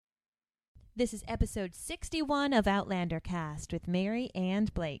This is episode 61 of Outlander Cast with Mary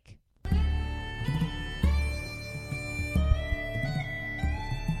and Blake.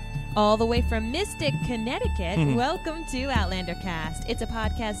 All the way from Mystic, Connecticut, welcome to Outlander Cast. It's a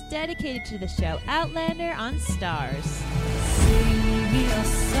podcast dedicated to the show Outlander on Stars. Sing me a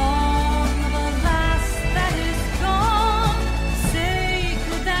song of a lass that is gone. Say,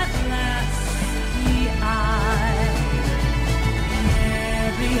 could that lass be I?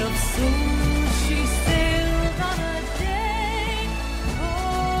 Mary of soul, she sailed on a day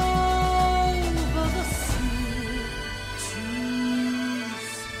over the sea to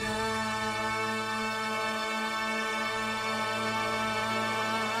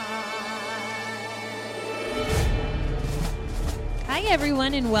Hi,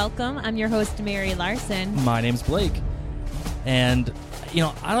 everyone, and welcome. I'm your host, Mary Larson. My name's Blake. And,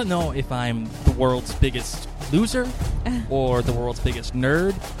 I don't know if I'm the world's biggest loser or the world's biggest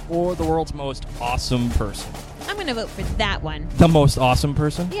nerd or the world's most awesome person. I'm going to vote for that one. The most awesome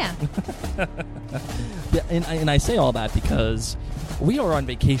person? Yeah. Yeah, and I say all that because we are on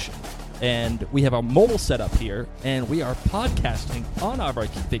vacation. And we have our mobile setup here, and we are podcasting on our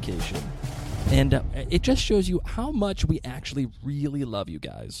vacation. And it just shows you how much we actually really love you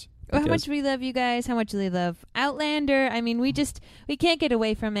guys. How much we love you guys, how much we love Outlander. I mean, we can't get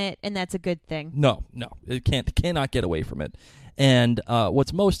away from it, and that's a good thing. No, it cannot get away from it. And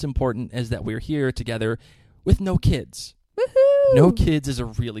what's most important is that we're here together with no kids. Woohoo! No kids is a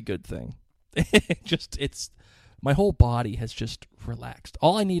really good thing. My whole body has just relaxed.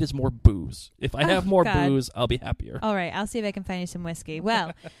 All I need is more booze. If I have more booze, I'll be happier. All right, I'll see if I can find you some whiskey.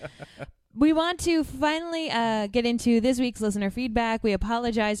 Well, we want to finally get into this week's listener feedback. We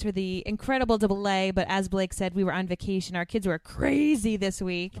apologize for the incredible delay, but as Blake said, we were on vacation. Our kids were crazy this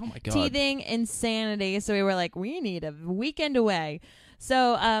week. Oh, my God. Teething insanity. So we were like, we need a weekend away.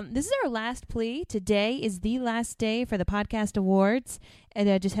 So this is our last plea. Today is the last day for the Podcast Awards.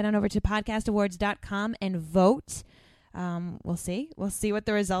 And just head on over to podcastawards.com and vote. We'll see what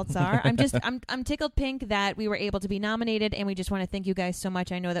the results are. I'm tickled pink that we were able to be nominated, and we just want to thank you guys so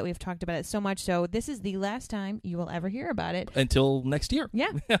much. I know that we've talked about it so much, so this is the last time you will ever hear about it until next year.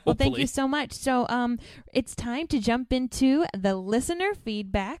 Yeah. Well, thank you so much. So it's time to jump into the listener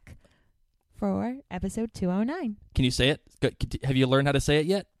feedback for episode 209. Can you say it? Have you learned how to say it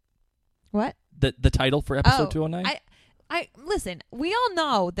yet? What? The title for episode 209? Listen, we all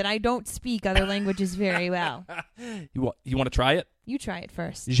know that I don't speak other languages very well. You want to try it? You try it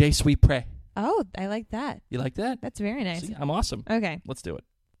first. Je suis prêt. Oh, I like that. You like that? That's very nice. See, I'm awesome. Okay. Let's do it.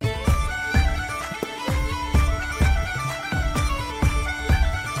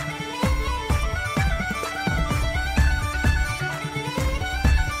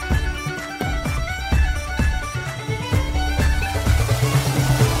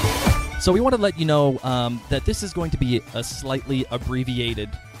 So we want to let you know that this is going to be a slightly abbreviated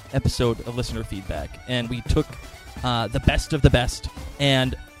episode of listener feedback, and we took the best of the best,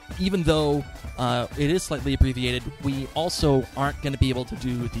 and even though it is slightly abbreviated, we also aren't going to be able to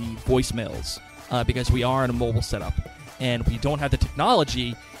do the voicemails because we are in a mobile setup, and we don't have the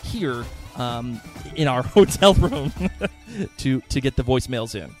technology here in our hotel room to get the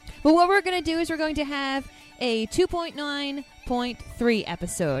voicemails in. Well, what we're going to do is we're going to have a 2.9.3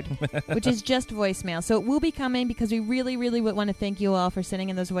 episode, which is just voicemail. So it will be coming because we really, really would want to thank you all for sending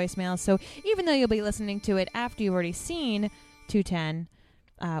in those voicemails. So even though you'll be listening to it after you've already seen 210,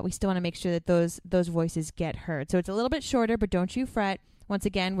 we still want to make sure that those voices get heard. So it's a little bit shorter, but don't you fret. Once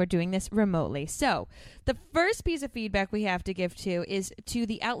again, we're doing this remotely. So the first piece of feedback we have to give to is to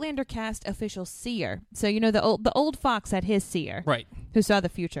the Outlander Cast official seer. So the old fox had his seer, right? Who saw the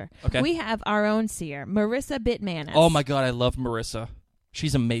future. Okay. We have our own seer, Marissa Bitmanis. Oh my God, I love Marissa.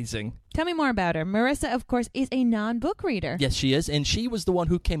 She's amazing. Tell me more about her. Marissa, of course, is a non-book reader. Yes, she is, and she was the one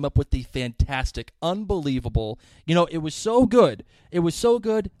who came up with the fantastic, unbelievable. It was so good. It was so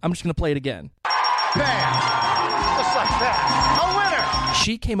good. I'm just going to play it again. Bam! Just like that. A winner!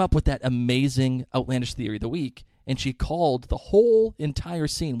 She came up with that amazing outlandish theory of the week, and she called the whole entire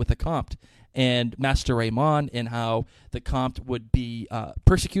scene with the Comte and Master Raymond, and how the Comte would be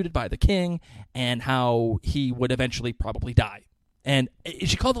persecuted by the king, and how he would eventually probably die. And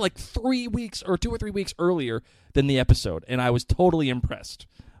she called it like 3 weeks or 2 or 3 weeks earlier than the episode, and I was totally impressed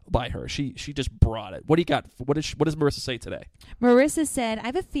by her. She just brought it. What do you got? What does Marissa say today? Marissa said, I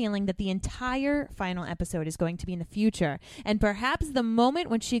have a feeling that the entire final episode is going to be in the future, and perhaps the moment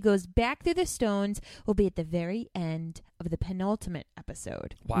when she goes back through the stones will be at the very end of the penultimate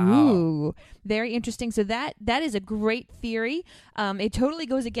episode. Wow. Ooh, very interesting. So that is a great theory. It totally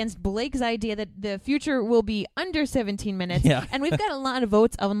goes against Blake's idea that the future will be under 17 minutes. Yeah. And we've got a lot of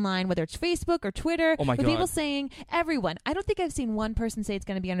votes online, whether it's Facebook or Twitter. Oh my with God. people saying, everyone. I don't think I've seen one person say it's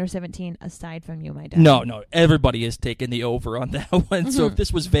going to be under 17 aside from you, my dad. No, everybody is taking the over on that one. So if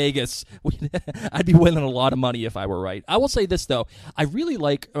this was Vegas, I'd be winning a lot of money if I were right. I will say this, though. I really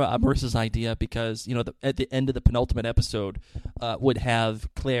like Marissa's idea because, at the end of the penultimate episode would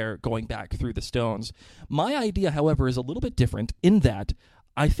have Claire going back through the stones. My idea, however, is a little bit different in that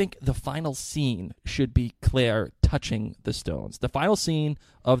I think the final scene should be Claire touching the stones. The final scene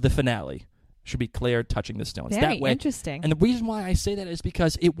of the finale should be Claire touching the stones. Very that way, interesting. And the reason why I say that is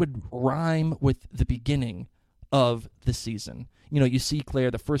because it would rhyme with the beginning of the season. You see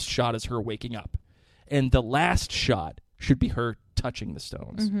Claire, the first shot is her waking up. And the last shot should be her touching the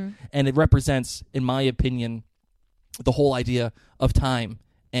stones. Mm-hmm. And it represents, in my opinion, the whole idea of time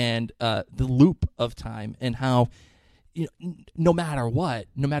and the loop of time and how no matter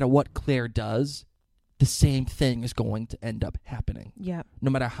what Claire does, the same thing is going to end up happening. Yeah. No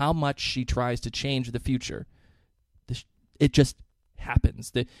matter how much she tries to change the future, it just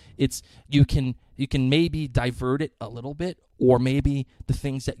happens. You can maybe divert it a little bit, or maybe the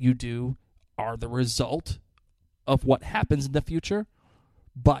things that you do are the result of what happens in the future.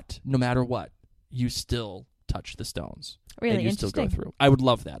 But no matter what, you still touch the stones. Really and you still interesting. go through. I would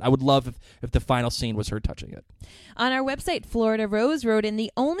love that. I would love if the final scene was her touching it. On our website, Florida Rose wrote in,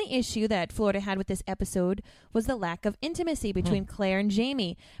 the only issue that Florida had with this episode was the lack of intimacy between Claire and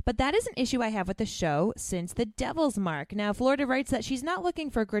Jamie. But that is an issue I have with the show since The Devil's Mark. Now, Florida writes that she's not looking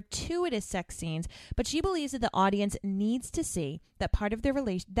for gratuitous sex scenes, but she believes that the audience needs to see that part of their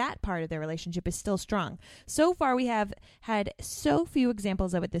relationship is still strong. So far, we have had so few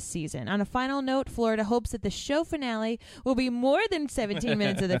examples of it this season. On a final note, Florida hopes that the show finale will be more than 17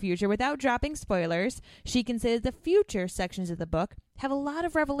 minutes of the future. Without dropping spoilers, she considers the future sections of the book have a lot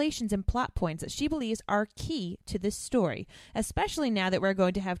of revelations and plot points that she believes are key to this story, especially now that we're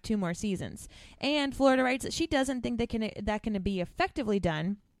going to have 2 more seasons. And Florida writes that she doesn't think that can be effectively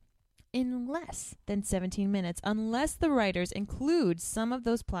done in less than 17 minutes, unless the writers include some of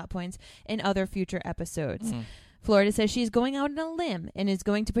those plot points in other future episodes. Florida says she's going out on a limb and is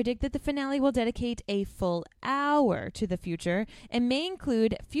going to predict that the finale will dedicate a full hour to the future and may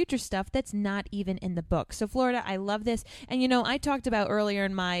include future stuff that's not even in the book. So Florida, I love this. And I talked about earlier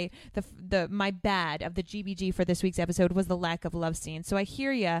in my bad of the GBG for this week's episode was the lack of love scenes. So I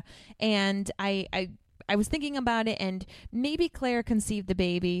hear you, and I was thinking about it, and maybe Claire conceived the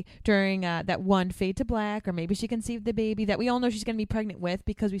baby during that one Fade to Black, or maybe she conceived the baby that we all know she's going to be pregnant with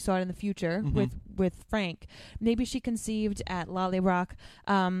because we saw it in the future with Frank. Maybe she conceived at Lolly Rock.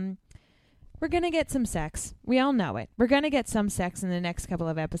 We're going to get some sex. We all know it. We're going to get some sex in the next couple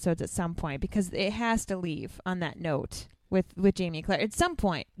of episodes at some point because it has to leave on that note with Jamie and Claire at some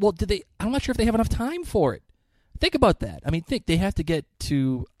point. Well, I'm not sure if they have enough time for it. Think about that. I mean, they have to get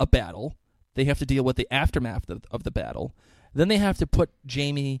to a battle. They have to deal with the aftermath of the battle. Then they have to put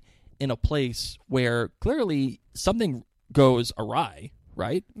Jamie in a place where clearly something goes awry,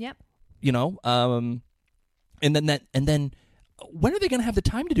 right? Yep. And then when are they going to have the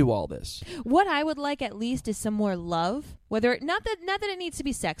time to do all this? What I would like at least is some more love. Not that it needs to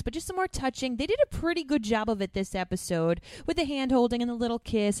be sex, but just some more touching. They did a pretty good job of it this episode with the hand holding and the little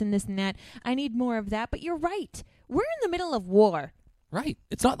kiss and this and that. I need more of that. But you're right. We're in the middle of war. Right.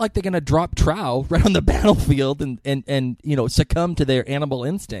 It's not like they're going to drop trow right on the battlefield and succumb to their animal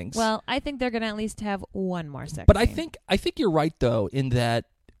instincts. Well, I think they're going to at least have one more sex But scene. I think you're right, though, in that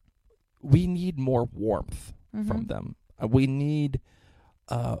we need more warmth from them. We need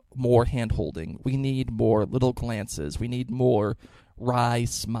more hand-holding. We need more little glances. We need more wry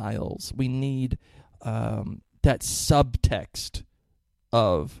smiles. We need that subtext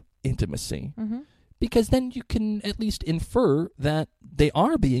of intimacy. Because then you can at least infer that they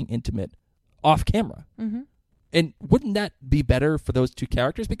are being intimate off camera. And wouldn't that be better for those two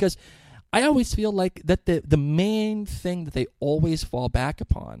characters? Because I always feel like that the main thing that they always fall back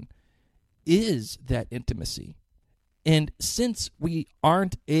upon is that intimacy. And since we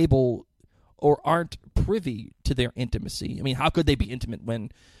aren't able or aren't privy to their intimacy, I mean, how could they be intimate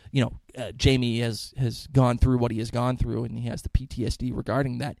when, Jamie has gone through what he has gone through and he has the PTSD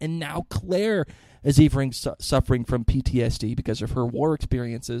regarding that. And now Claire is even suffering from PTSD because of her war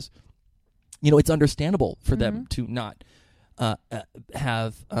experiences. It's understandable for them to not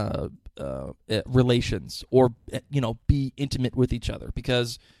have relations or, be intimate with each other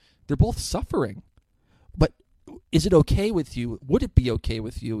because they're both suffering. But is it okay with you? Would it be okay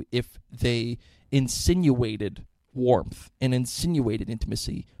with you if they insinuated warmth and insinuated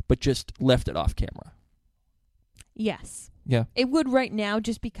intimacy, but just left it off camera. Yes. Yeah. It would right now,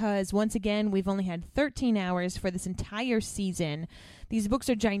 just because, once again, we've only had 13 hours for this entire season. These books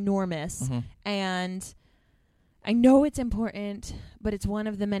are ginormous, and I know it's important, but it's one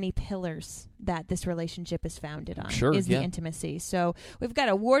of the many pillars that this relationship is founded on, is the intimacy. So we've got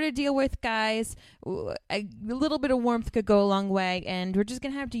a war to deal with, guys. A little bit of warmth could go a long way, and we're just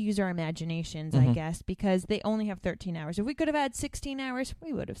going to have to use our imaginations, I guess, because they only have 13 hours. If we could have had 16 hours,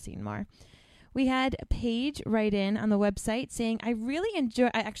 we would have seen more. We had a page write in on the website saying, I really enjoy,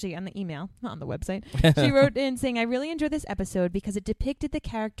 actually on the email, not on the website. She wrote in saying, I really enjoyed this episode because it depicted the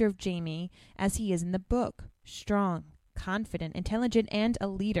character of Jamie as he is in the book. Strong, confident, intelligent, and a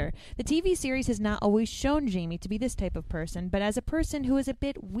leader. The TV series has not always shown Jamie to be this type of person, but as a person who is a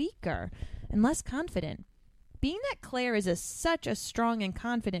bit weaker and less confident. Being that Claire is such a strong and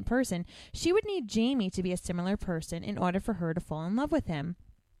confident person, she would need Jamie to be a similar person in order for her to fall in love with him.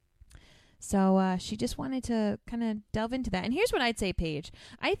 So she just wanted to kind of delve into that. And here's what I'd say, Paige.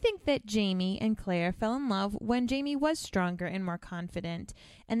 I think that Jamie and Claire fell in love when Jamie was stronger and more confident.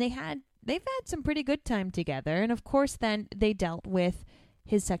 And they've had some pretty good time together. And, of course, then they dealt with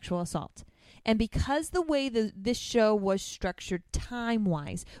his sexual assault. And because the way this show was structured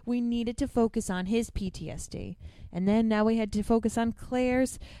time-wise, we needed to focus on his PTSD. And then now we had to focus on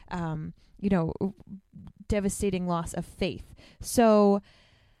Claire's, devastating loss of faith. So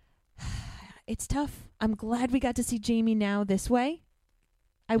it's tough. I'm glad we got to see Jamie now this way.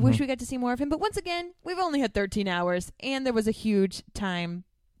 I wish we got to see more of him. But once again, we've only had 13 hours, and there was a huge time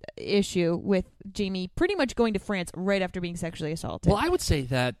issue with Jamie pretty much going to France right after being sexually assaulted. Well, I would say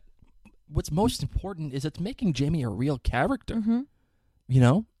that what's most important is it's making Jamie a real character.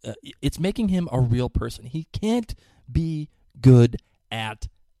 It's making him a real person. He can't be good at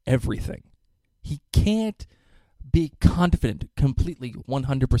everything. He can't be confident completely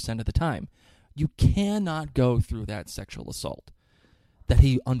 100% of the time. You cannot go through that sexual assault that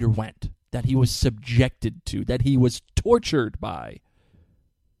he underwent, that he was subjected to, that he was tortured by,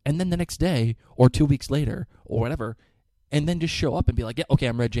 and then the next day or 2 weeks later or whatever, and then just show up and be like, yeah, okay,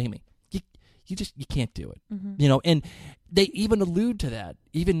 I'm Red Jamie. You can't do it. And they even allude to that.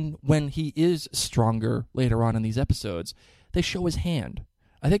 Even when he is stronger later on in these episodes, they show his hand.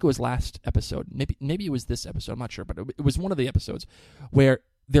 I think it was last episode. Maybe it was this episode. I'm not sure, but it was one of the episodes where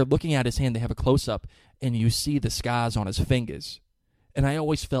they're looking at his hand. They have a close-up, and you see the scars on his fingers. And I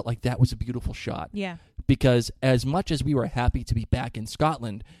always felt like that was a beautiful shot. Yeah. Because as much as we were happy to be back in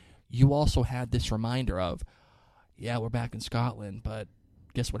Scotland, you also had this reminder of, yeah, we're back in Scotland, but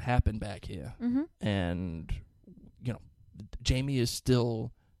guess what happened back here? And, Jamie is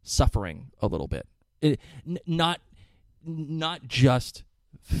still suffering a little bit. Not just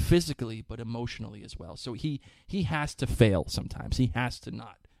physically, but emotionally as well. So he has to fail sometimes. He has to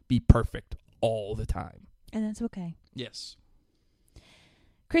not be perfect all the time. And that's okay. Yes.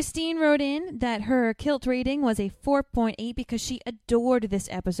 Christine wrote in that her Kilt rating was a 4.8 because she adored this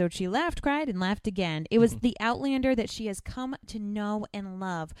episode. She laughed, cried, and laughed again. It was the Outlander that she has come to know and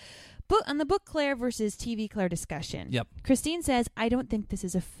love. But on the book Claire versus TV Claire discussion, Yep. Christine says, I don't think this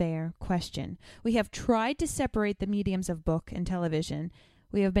is a fair question. We have tried to separate the mediums of book and television.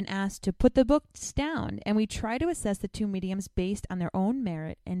 We have been asked to put the books down, and we try to assess the two mediums based on their own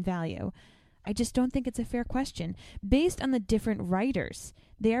merit and value. I just don't think it's a fair question. Based on the different writers,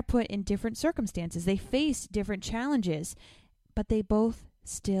 they are put in different circumstances. They face different challenges, but they both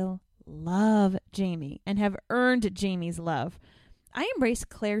still love Jamie and have earned Jamie's love. I embrace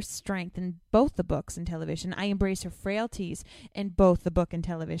Claire's strength in both the books and television. I embrace her frailties in both the book and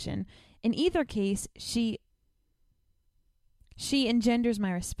television. In either case, she engenders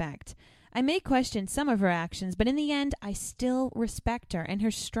my respect. I may question some of her actions, but in the end, I still respect her and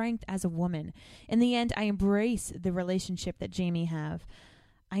her strength as a woman. In the end, I embrace the relationship that Jamie have.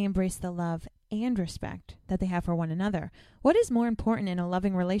 I embrace the love and respect that they have for one another. What is more important in a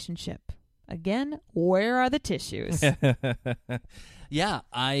loving relationship? Again, where are the tissues? Yeah,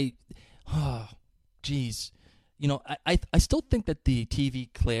 geez. I still think that the TV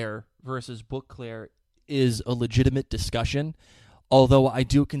Claire versus book Claire is a legitimate discussion. Although I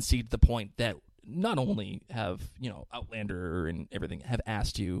do concede the point that not only have, Outlander and everything have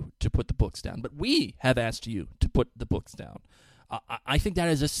asked you to put the books down, but we have asked you to put the books down. I think that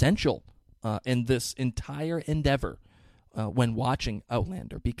is essential in this entire endeavor when watching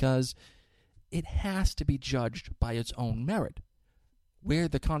Outlander, because it has to be judged by its own merit. Where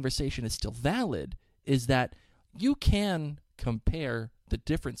the conversation is still valid is that you can compare the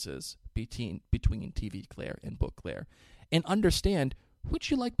differences between TV Claire and book Claire and understand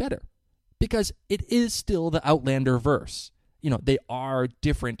which you like better. because it is still the Outlander verse. They are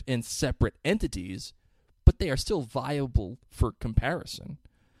different and separate entities, but they are still viable for comparison.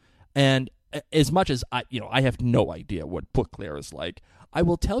 And as much as I have no idea what book Claire is like, I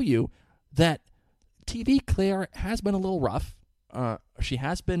will tell you that TV Claire has been a little rough. She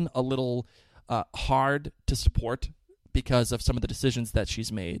has been a little hard to support because of some of the decisions that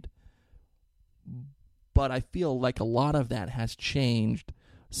she's made. But I feel like a lot of that has changed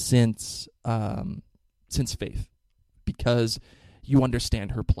since Faith, because you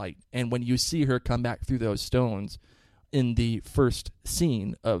understand her plight. And when you see her come back through those stones in the first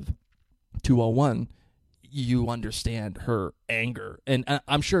scene of 201, you understand her anger. And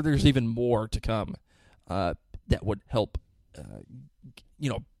I'm sure there's even more to come that would help,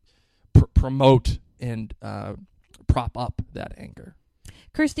 promote and prop up that anger.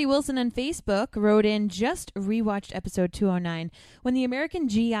 Kirsty Wilson on Facebook wrote in, just rewatched episode 209. When the American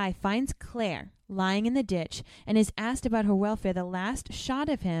GI finds Claire lying in the ditch and is asked about her welfare, the last shot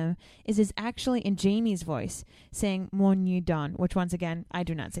of him is actually in Jamie's voice, saying "Mon nuit don," which once again I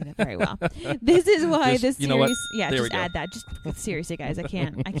do not say that very well. This is why this series, just add that. Just seriously, guys, I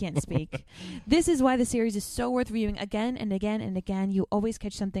can't speak. This is why the series is so worth reviewing again and again and again. You always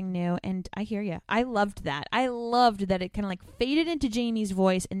catch something new, and I hear you. I loved that. I loved that it kind of like faded into Jamie's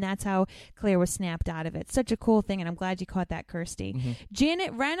voice, and that's how Claire was snapped out of it. Such a cool thing, and I'm glad you caught that, Kirsty. Mm-hmm.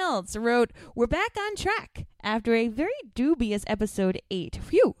 Janet Reynolds wrote, "We're back on track after a very dubious episode 8.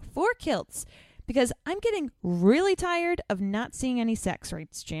 Phew, 4 kilts. Because I'm getting really tired of not seeing any sex,"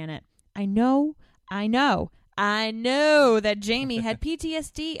 writes Janet. I know that Jamie had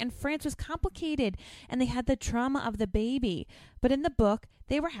PTSD and France was complicated and they had the trauma of the baby. But in the book,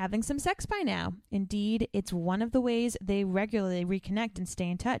 they were having some sex by now. Indeed, it's one of the ways they regularly reconnect and stay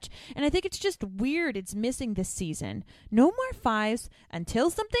in touch. And I think it's just weird it's missing this season. No more 5s until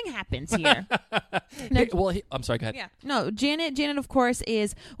something happens here. I'm sorry, go ahead. Yeah. No, Janet, of course,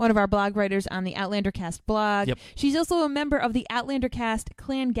 is one of our blog writers on the Outlander Cast blog. Yep. She's also a member of the Outlander Cast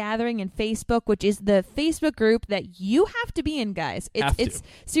Clan Gathering in Facebook, which is the Facebook group that you have to be in, guys. It's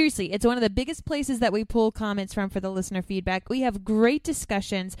seriously, it's one of the biggest places that we pull comments from for the listener feedback. We have great discussions.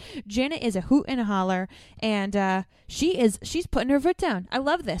 Janet is a hoot and a holler, and she's putting her foot down. I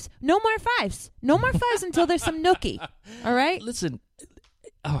love this. No more 5s. No more 5s until there's some nookie. All right? Listen,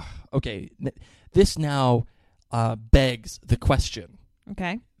 okay. This now begs the question.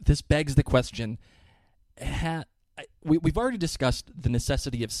 Okay. This begs the question. We've already discussed the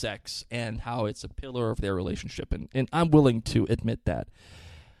necessity of sex and how it's a pillar of their relationship, and I'm willing to admit that.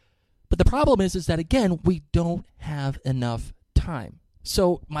 But the problem is that, again, we don't have enough time.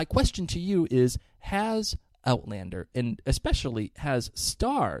 So my question to you is, has Outlander, and especially has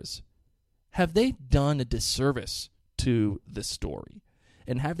Stars, have they done a disservice to the story?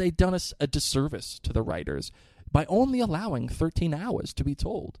 And have they done a disservice to the writers by only allowing 13 hours to be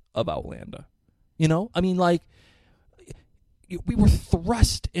told of Outlander? I mean, like, we were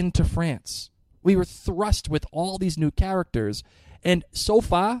thrust into France. We were thrust with all these new characters. And so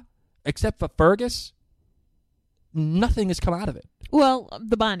far, except for Fergus, nothing has come out of it. Well,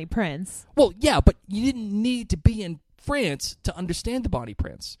 the Bonnie Prince. Well, yeah, but you didn't need to be in France to understand the Bonnie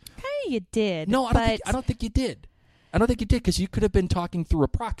Prince. Hey, you did. No, I don't think you did. I don't think you did, because you could have been talking through a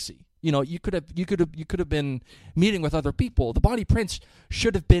proxy. You could have been meeting with other people. The Bonnie Prince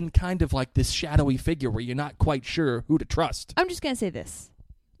should have been kind of like this shadowy figure where you're not quite sure who to trust. I'm just gonna say this.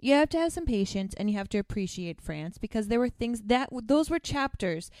 You have to have some patience, and you have to appreciate France, because there were things those were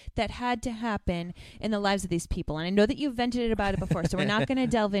chapters that had to happen in the lives of these people. And I know that you've vented about it before, so we're not going to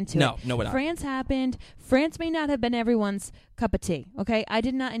delve into it. No, we're not. France happened. France may not have been everyone's cup of tea. Okay, I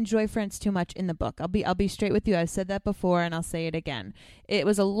did not enjoy France too much in the book. I'll be straight with you. I've said that before, and I'll say it again. It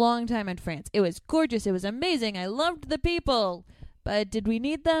was a long time in France. It was gorgeous. It was amazing. I loved the people, but did we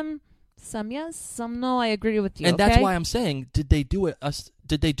need them? Some yes, some no. I agree with you. And that's why I'm saying, did they do us,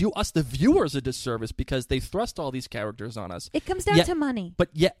 the viewers, a disservice, because they thrust all these characters on us? It comes down to money. But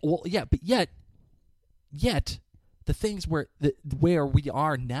yet, the things where we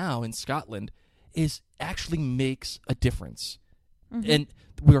are now in Scotland is actually makes a difference, and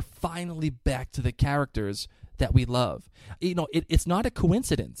we're finally back to the characters that we love. It's not a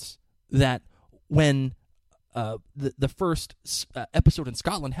coincidence that when the first episode in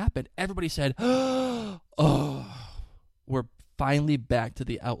Scotland happened, everybody said, "Oh, we're finally back to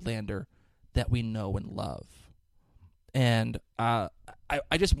the Outlander that we know and love." And I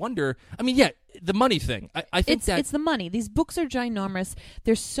just wonder. I mean, yeah, the money thing. I think it's the money. These books are ginormous.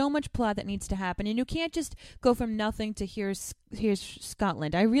 There's so much plot that needs to happen, and you can't just go from nothing to here's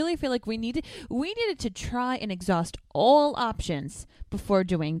Scotland. I really feel like we needed to try and exhaust all options before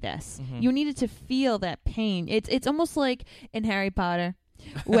doing this. Mm-hmm. You needed to feel that pain. It's almost like in Harry Potter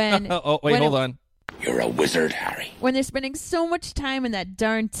when hold on. You're a wizard, Harry. When they're spending so much time in that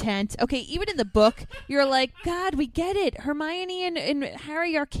darn tent. Okay, even in the book, you're like, God, we get it. Hermione and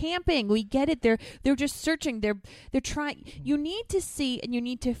Harry are camping. We get it. They're just searching. They're trying. You need to see and you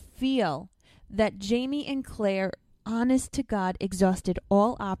need to feel that Jamie and Claire, honest to God, exhausted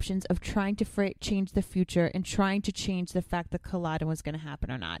all options of trying to change the future and trying to change the fact that Culloden was going to happen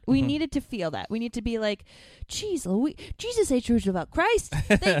or not. We needed to feel that. We need to be like, geez, Jesus ain't true about Christ.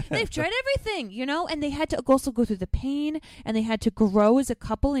 They've tried everything, and they had to also go through the pain, and they had to grow as a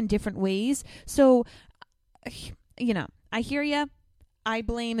couple in different ways. So, I hear you. I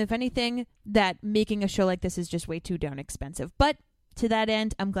blame, if anything, that making a show like this is just way too darn expensive. But to that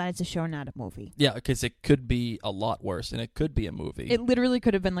end, I'm glad it's a show, not a movie. Yeah, because it could be a lot worse, and it could be a movie. It literally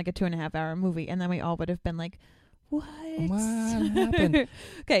could have been like a 2.5-hour movie, and then we all would have been like, what happened?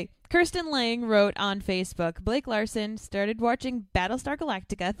 Okay, Kirsten Lang wrote on Facebook, Blake Larson started watching Battlestar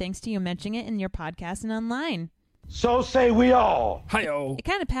Galactica thanks to you mentioning it in your podcast and online. So say we all. Hi-yo. It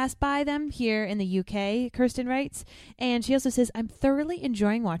kind of passed by them here in the UK, Kirsten writes. And she also says, I'm thoroughly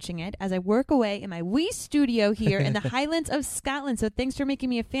enjoying watching it as I work away in my wee studio here in the Highlands of Scotland. So thanks for making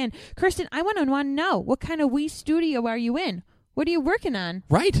me a fan. Kirsten, I want to know, what kind of wee studio are you in? What are you working on?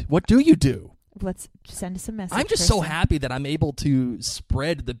 Right. What do you do? Let's send us a message. I'm just Kirsten. so happy that I'm able to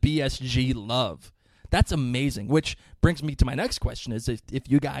spread the BSG love. That's amazing, which brings me to my next question is if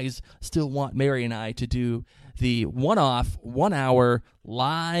you guys still want Mary and I to do the one-off, 1-hour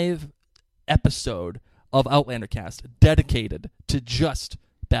live episode of Outlander Cast dedicated to just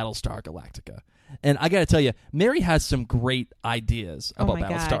Battlestar Galactica. And I got to tell you, Mary has some great ideas about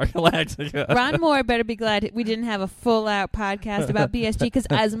Battlestar Galactica. Ron Moore better be glad we didn't have a full-out podcast about BSG because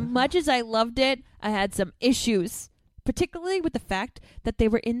as much as I loved it, I had some issues. Particularly with the fact that they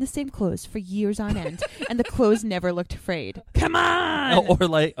were in the same clothes for years on end, and the clothes never looked frayed. Come on!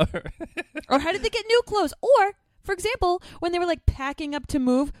 Or how did they get new clothes? Or, for example, when they were packing up to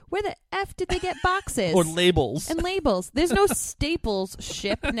move, where the F did they get boxes? Or labels. And labels. There's no Staples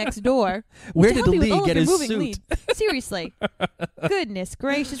ship next door. Where did Lee get his suit? Seriously. Goodness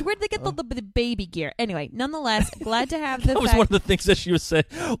gracious. Where did they get the baby gear? Anyway, nonetheless, glad to have the That was one of the things that she was saying.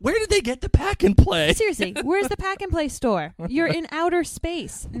 Where did they get the pack and play? Seriously, where's the pack and play store? You're in outer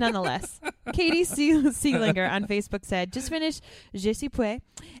space, nonetheless. Katie Seelinger on Facebook said, just finished Je suis prêt,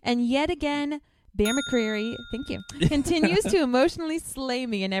 and yet again, Bear McCreary, thank you, continues to emotionally slay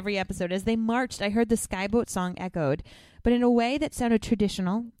me in every episode. As they marched, I heard the Skyboat song echoed, but in a way that sounded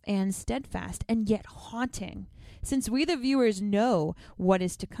traditional and steadfast and yet haunting. Since we, the viewers, know what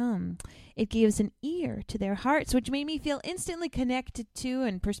is to come, it gives an ear to their hearts, which made me feel instantly connected to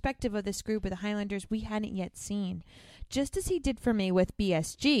and perspective of this group of the Highlanders we hadn't yet seen. Just as he did for me with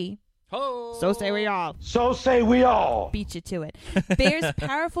BSG, so say we all. So say we all. Beat you to it. Bear's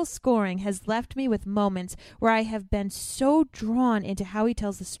powerful scoring has left me with moments where I have been so drawn into how he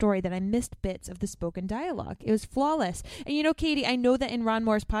tells the story that I missed bits of the spoken dialogue. It was flawless. And Katie, I know that in Ron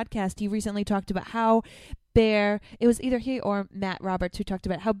Moore's podcast, he recently talked about how Bear, it was either he or Matt Roberts who talked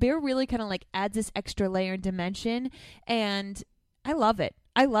about how Bear really kind of adds this extra layer and dimension, and I love it.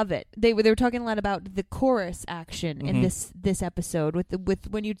 I love it. They were talking a lot about the chorus action in this episode with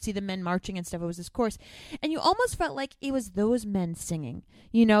when you'd see the men marching and stuff. It was this chorus, and you almost felt like it was those men singing.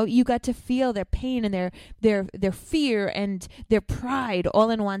 You got to feel their pain and their fear and their pride all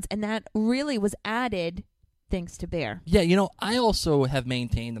in once, and that really was added thanks to Bear. Yeah, I also have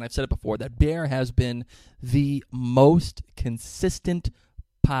maintained, and I've said it before, that Bear has been the most consistent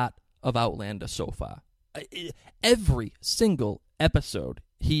part of Outlander so far. Every single episode,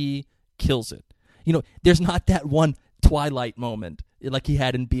 he kills it. There's not that one Twilight moment like he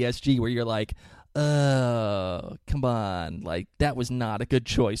had in BSG where you're like, come on, that was not a good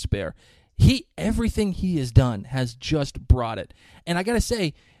choice, Bear. Everything he has done has just brought it. And I gotta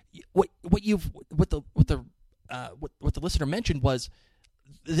say, what the listener mentioned was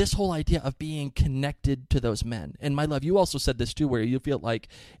this whole idea of being connected to those men. And my love, you also said this too, where you feel like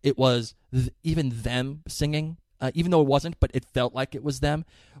it was even them singing, even though it wasn't, but it felt like it was them.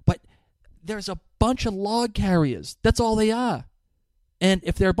 But there's a bunch of log carriers. That's all they are. And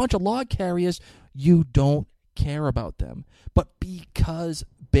if they're a bunch of log carriers, you don't care about them. But because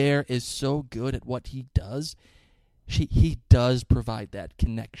Bear is so good at what he does, he does provide that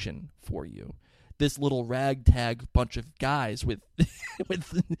connection for you. this little ragtag bunch of guys with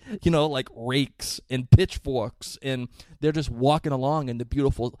with like rakes and pitchforks, and they're just walking along in the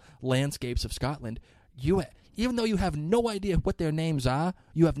beautiful landscapes of Scotland. Even though you have no idea what their names are,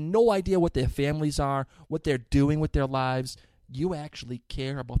 you have no idea what their families are, what they're doing with their lives, you actually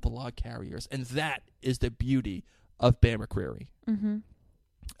care about the log carriers, and that is the beauty of Bear McCreary. Mm-hmm.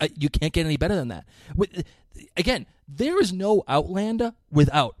 You can't get any better than that. Again, there is no Outlander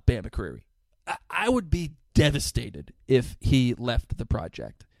without Bear McCreary. I would be devastated if he left the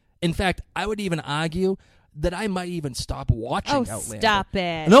project. In fact, I would even argue that I might even stop watching Outlander. Stop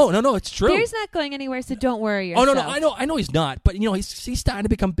it. No, it's true. Bear's not going anywhere, so don't worry yourself. Oh, no, I know he's not, but he's starting to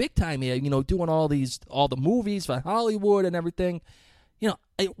become big time here, doing all the movies for Hollywood and everything.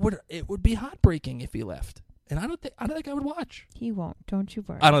 It would be heartbreaking if he left. And I don't think I would watch. He won't. Don't you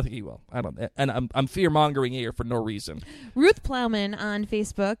worry. I don't think he will. And I'm fear-mongering here for no reason. Ruth Plowman on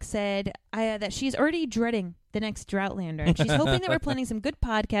Facebook said that she's already dreading the next Outlander, and she's hoping that we're planning some good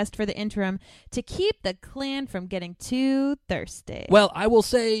podcast for the interim to keep the clan from getting too thirsty. Well, I will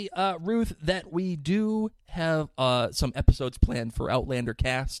say, Ruth, that we do have some episodes planned for Outlander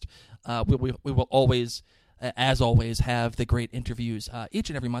Cast. We will always, as always, have the great interviews each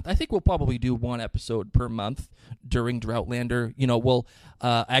and every month. I think we'll probably do one episode per month during Droughtlander. We'll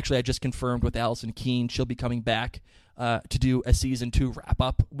actually, I just confirmed with Allison Keene, she'll be coming back to do a season 2 wrap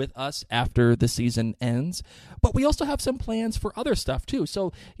up with us after the season ends. But we also have some plans for other stuff too.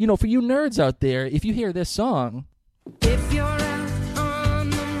 So, for you nerds out there, if you hear this song, If you're out on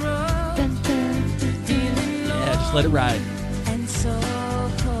the road, feeling low, yeah, just let it ride. and so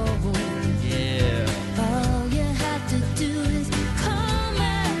cold, Yeah. all you have to do is call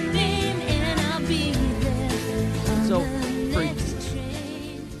my name and I'll be there on So, the for- next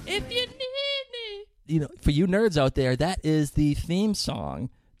train. if you need me. For you nerds out there, that is the theme song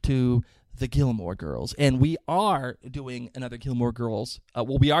to the Gilmore Girls. And we are doing another Gilmore Girls.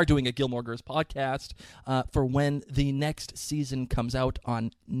 We are doing a Gilmore Girls podcast for when the next season comes out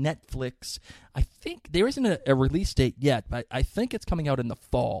on Netflix. I think there isn't a release date yet, but I think it's coming out in the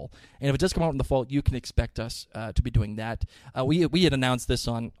fall. And if it does come out in the fall, you can expect us to be doing that. We had announced this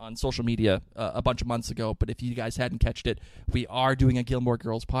on social media a bunch of months ago, but if you guys hadn't catched it, we are doing a Gilmore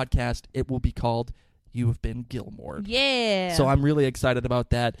Girls podcast. It will be called You Have Been Gilmored. Yeah. So I'm really excited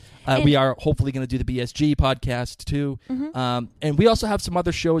about that. We are hopefully going to do the BSG podcast too. Mm-hmm. And we also have some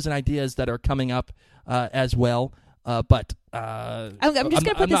other shows and ideas that are coming up as well. But I'm just going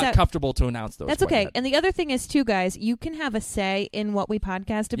to put I'm this not out. comfortable to announce those. That's quite okay. yet. And the other thing is, too, guys, you can have a say in what we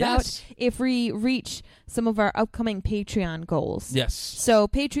podcast about Yes. if we reach some of our upcoming Patreon goals. Yes. So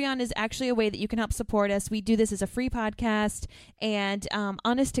Patreon is actually a way that you can help support us. We do this as a free podcast, and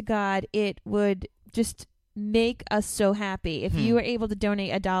honest to God, it would just make us so happy if you were able to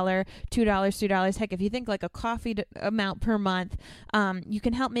donate $1, $2, $3. Heck, if you think like a coffee amount per month, you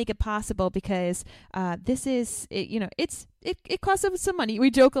can help make it possible, because this is it costs us some money. We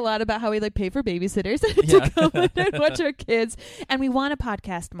joke a lot about how we pay for babysitters to come in and watch our kids, and we want to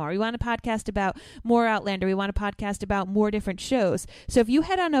podcast more. We want to podcast about more Outlander. We want to podcast about more different shows. So if you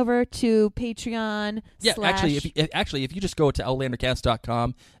head on over to Patreon, if you just go to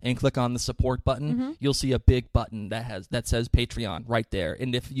outlandercast.com and click on the support button, you'll see a big button that says Patreon right there.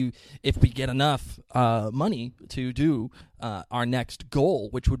 And if we get enough money to do our next goal,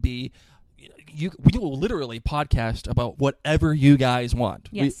 which would be, we will literally podcast about whatever you guys want.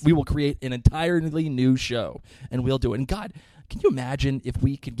 Yes. We will create an entirely new show, and we'll do it. And God, can you imagine if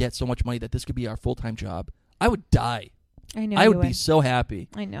we could get so much money that this could be our full-time job? I would die. I know I you would be so happy.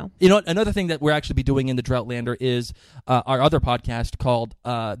 I know. Another thing that we're actually be doing in the Droughtlander is our other podcast called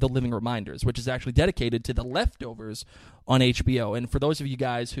The Living Reminders, which is actually dedicated to The Leftovers on HBO. And for those of you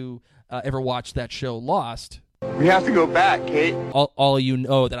guys who ever watched that show Lost, We have to go back, Kate. all of you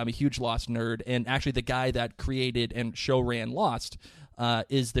know that I'm a huge Lost nerd, and actually the guy that created and show ran Lost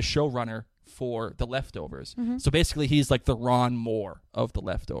is the showrunner for The Leftovers. So basically he's like the Ron Moore of The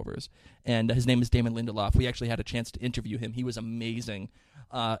Leftovers, and his name is Damon Lindelof. We actually had a chance to interview him. He was amazing.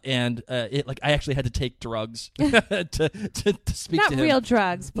 I actually had to take drugs to speak Not to him. real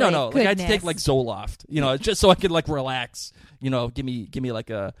drugs. Blake. No, I had to take Goodness. Zoloft, just so I could relax. Give me like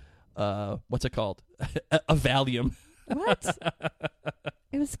a what's it called? a Valium. What?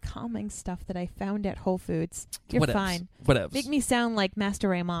 It was calming stuff that I found at Whole Foods. You're Whatevs. fine. Whatevs. Make me sound like Master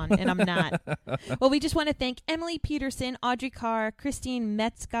Raymond, and I'm not. Well, we just want to thank Emily Peterson, Audrey Carr, Christine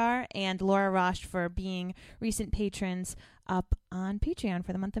Metzgar, and Laura Roche for being recent patrons up on Patreon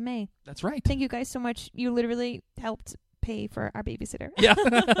for the month of May. That's right. Thank you guys so much. You literally helped pay for our babysitter. Yeah.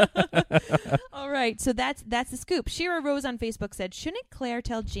 All right, so that's the scoop. Shira Rose on Facebook said, shouldn't Claire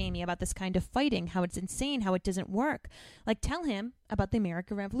tell Jamie about this kind of fighting, how it's insane, how it doesn't work? Like, tell him about the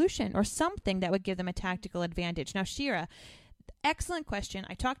American Revolution or something that would give them a tactical advantage. Now, Shira, excellent question.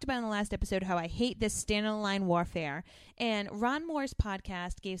 I talked about in the last episode how I hate this stand-on-the-line warfare, and Ron Moore's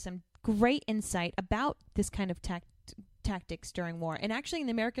podcast gave some great insight about this kind of tactics during war. And actually in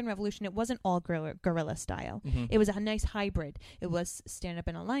the American Revolution, it wasn't all guerrilla style. Mm-hmm. It was a nice hybrid. It was stand up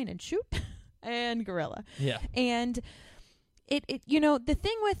in a line and shoot and guerrilla. Yeah. And it the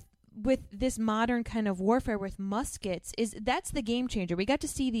thing with this modern kind of warfare with muskets is that's the game changer. We got to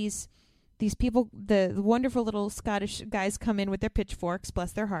see these people, the wonderful little Scottish guys come in with their pitchforks,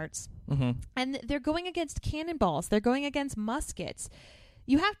 bless their hearts. Mm-hmm. And they're going against cannonballs. They're going against muskets.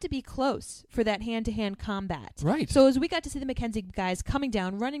 You have to be close for that hand-to-hand combat. Right. So as we got to see the Mackenzie guys coming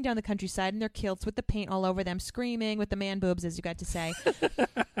down, running down the countryside in their kilts with the paint all over them, screaming with the man boobs, as you got to say,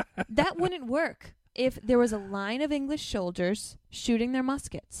 that wouldn't work if there was a line of English soldiers shooting their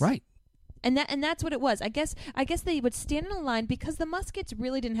muskets. Right. And that's what it was. I guess they would stand in a line because the muskets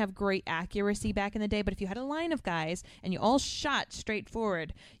really didn't have great accuracy back in the day. But if you had a line of guys and you all shot straight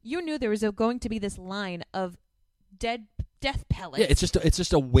forward, you knew there was going to be this line of death pellets. Yeah, it's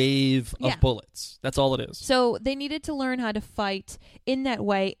just a wave of bullets. That's all it is. So they needed to learn how to fight in that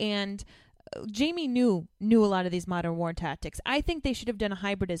way, and Jamie knew a lot of these modern war tactics. I think they should have done a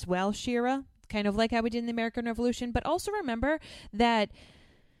hybrid as well, Shira, kind of like how we did in the American Revolution. But also remember that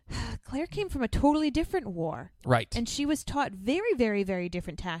Claire came from a totally different war. Right. And she was taught very, very, very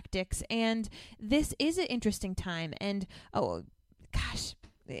different tactics, and this is an interesting time. And, oh, gosh...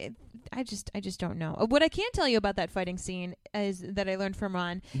 I just don't know. What I can tell you about that fighting scene is that I learned from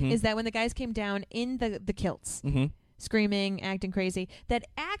Ron is that when the guys came down in the kilts, screaming, acting crazy, that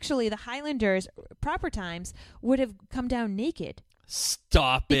actually the Highlanders, proper times, would have come down naked.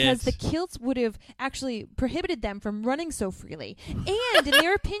 Stop because it. the kilts would have actually prohibited them from running so freely. And in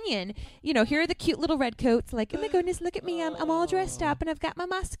their opinion, here are the cute little red coats, like, oh my goodness, look at me, I'm all dressed up and I've got my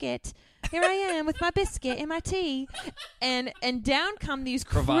musket. Here I am with my biscuit and my tea. And down come these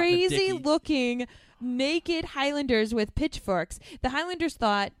crazy looking naked Highlanders with pitchforks. The Highlanders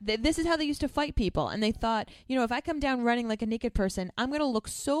thought that this is how they used to fight people, and they thought, if I come down running like a naked person, I'm going to look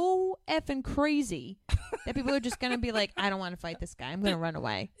so effing crazy that people are just going to be like, I don't want to fight this guy. I'm going to run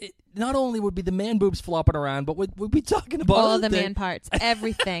away. Not only would be the man boobs flopping around, but we'd be talking about all the man parts,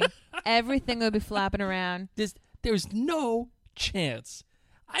 everything. Everything would be flopping around. There's no chance.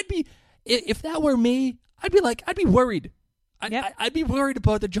 If that were me, I'd be worried. I'd be worried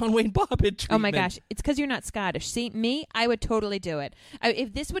about the John Wayne Bobbitt treatment. Oh, my gosh. It's because you're not Scottish. See, me, I would totally do it.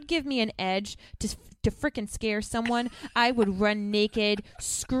 If this would give me an edge to frickin' scare someone, I would run naked,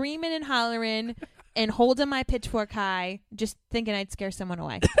 screaming and hollering, and holding my pitchfork high, just thinking I'd scare someone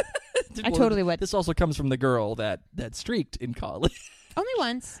away. I totally would. This also comes from the girl that streaked in college. Only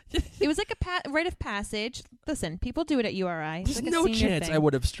once. It was like a rite of passage. Listen, people do it at URI. There's like no chance thing. I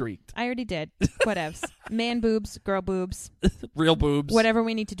would have streaked. I already did. Whatevs. Man boobs, girl boobs. Real boobs. Whatever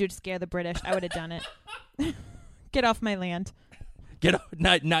we need to do to scare the British, I would have done it. Get off my land. Get off,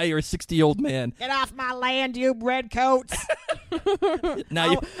 now you're a 60-year-old man. Get off my land, you redcoats.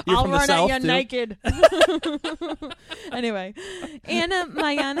 Now you're I'll from run the south, at you too. naked. Anyway, Anna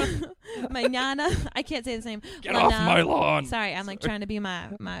Mayana, I can't say the same. Get off my lawn. Sorry, I'm like trying to be my.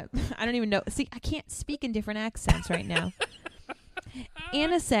 I don't even know. See, I can't speak in different accents right now.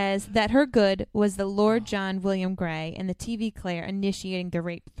 Anna says that her good was the Lord John William Gray and the TV Claire initiating the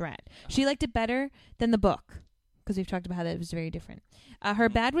rape threat. She liked it better than the book, because we've talked about how that was very different. Her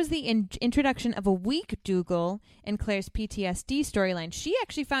bad was the introduction of a weak Dougal and Claire's PTSD storyline. She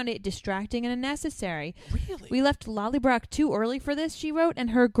actually found it distracting and unnecessary. Really? We left Lollybrock too early for this, she wrote,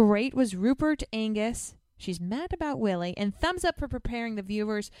 and her great was Rupert Angus. She's mad about Willie, and thumbs up for preparing the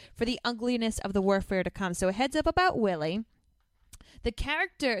viewers for the ugliness of the warfare to come. So a heads up about Willie. The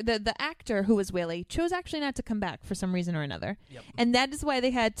character, the actor who was Willie, chose actually not to come back for some reason or another. Yep. And that is why they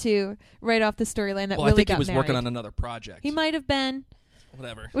had to write off the storyline that Willie got married. I think he was working on another project. He might have been.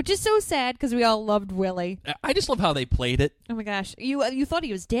 Whatever. Which is so sad because we all loved Willie. I just love how they played it. Oh my gosh. You thought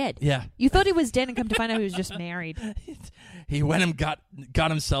he was dead. Yeah. You thought he was dead and come to find out he was just married. He went and got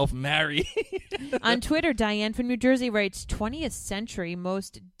himself married. On Twitter, Diane from New Jersey writes, 20th century,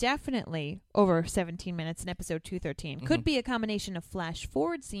 most definitely over 17 minutes in episode 213. Could be a combination of flash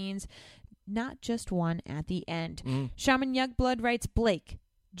forward scenes, not just one at the end. Shaman Youngblood writes, Blake,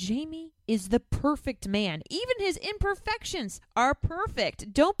 Jamie is the perfect man. Even his imperfections are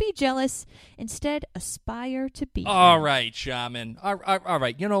perfect. Don't be jealous. Instead, aspire to be. All right, Shaman. All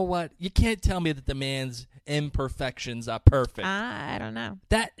right. You know what? You can't tell me that the man's imperfections are perfect. I don't know.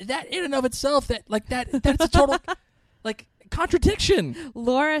 That in and of itself, that's a total like contradiction.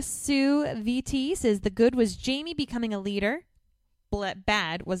 Laura Sue VT says the good was Jamie becoming a leader.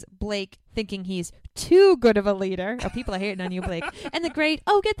 Bad was Blake thinking he's too good of a leader. Oh, people are hating on you, Blake. And the great,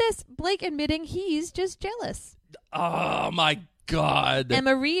 get this, Blake admitting he's just jealous. Oh, my God.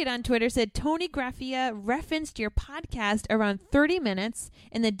 Emma Reed on Twitter said, Tony Graffia referenced your podcast around 30 minutes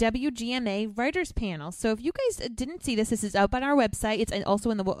in the WGMA writers panel. So if you guys didn't see this is out on our website. It's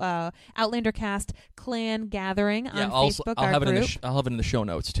also in the Outlander Cast Clan Gathering on Facebook, I'll have group. I'll have it in the show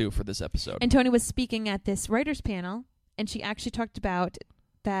notes, too, for this episode. And Tony was speaking at this writers panel, and she actually talked about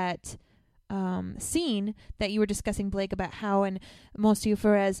that scene that you were discussing, Blake, about how in Most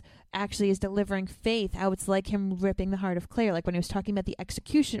Euphorez actually is delivering faith, how it's like him ripping the heart of Claire, like when he was talking about the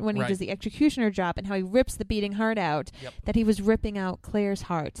execution, when he does the executioner job and how he rips the beating heart out, that he was ripping out Claire's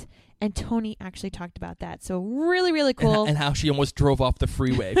heart. And Tony actually talked about that. So really, really cool. And how she almost drove off the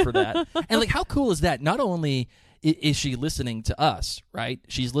freeway for that. And like, how cool is that? Not only is she listening to us, right?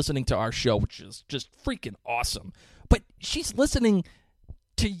 She's listening to our show, which is just freaking awesome. But she's listening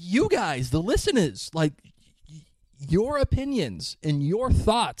to you guys, the listeners, like your opinions and your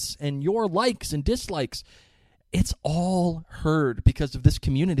thoughts and your likes and dislikes. It's all heard because of this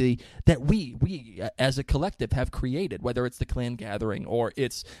community that we as a collective have created, whether it's the Clan Gathering or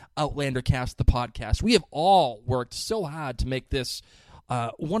it's Outlander Cast, the podcast. We have all worked so hard to make this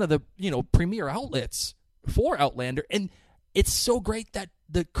one of the premier outlets for Outlander, and it's so great that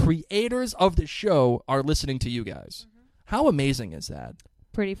the creators of the show are listening to you guys. How amazing is that?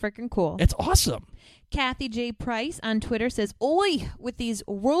 Pretty freaking cool. It's awesome. Kathy J. Price on Twitter says, "Oi, with these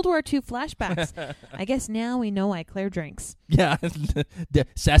World War II flashbacks. I guess now we know why Claire drinks." Yeah,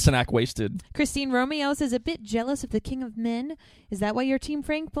 Sassenach wasted. Christine Romeo says, "A bit jealous of the King of Men. Is that why you're Team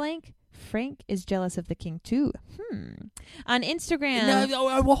Frank Blank? Frank is jealous of the king too." On Instagram. No,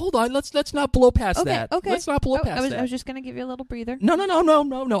 well, hold on. Let's not blow past that. Okay. Let's not blow past that. I was just going to give you a little breather. No.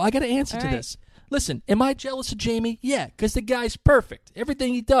 I got to answer to this. Listen, am I jealous of Jamie? Yeah, because the guy's perfect.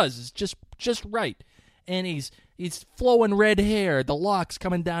 Everything he does is just right. And he's flowing red hair, the locks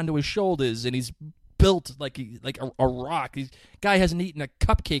coming down to his shoulders, and he's built like a rock. Guy hasn't eaten a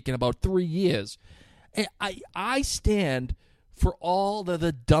cupcake in about 3 years. And I stand for all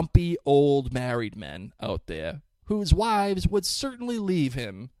the dumpy old married men out there whose wives would certainly leave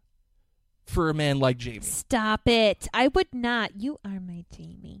him for a man like Jamie. Stop it. I would not. You are my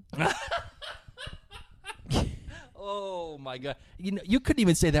Jamie. Oh, my God. You couldn't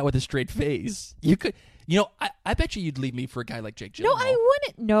even say that with a straight face. You could. I bet you'd leave me for a guy like Jake Gyllenhaal. No, I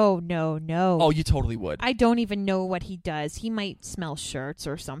wouldn't. No. Oh, you totally would. I don't even know what he does. He might smell shirts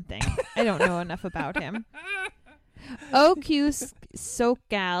or something. I don't know enough about him. OQ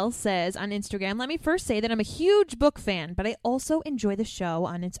Socal says on Instagram, "Let me first say that I'm a huge book fan, but I also enjoy the show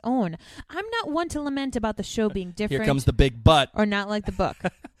on its own. I'm not one to lament about the show being different. Here comes the big but. Or not like the book.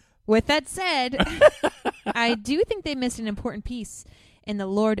 With that said, I do think they missed an important piece in the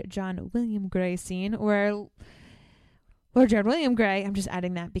Lord John William Grey scene where Lord John William Grey, I'm just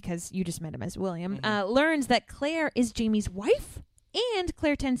adding that because you just met him as William, learns that Claire is Jamie's wife, and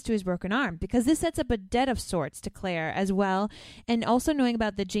Claire tends to his broken arm, because this sets up a debt of sorts to Claire as well, and also knowing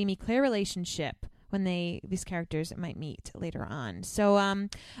about the Jamie-Claire relationship when these characters might meet later on. So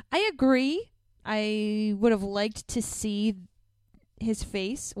I agree. I would have liked to see his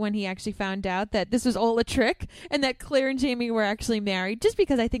face when he actually found out that this was all a trick and that Claire and Jamie were actually married, just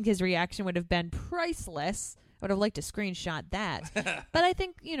because I think his reaction would have been priceless. I would have liked to screenshot that. But I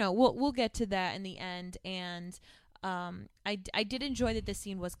think, we'll get to that in the end. And I did enjoy that this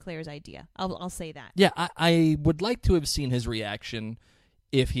scene was Claire's idea. I'll say that. Yeah, I would like to have seen his reaction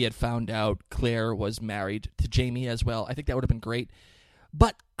if he had found out Claire was married to Jamie as well. I think that would have been great.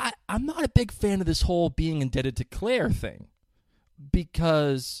 But I'm not a big fan of this whole being indebted to Claire thing,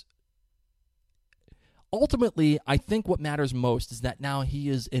 because ultimately I think what matters most is that now he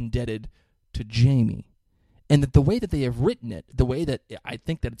is indebted to Jamie. And that the way that they have written it, the way that I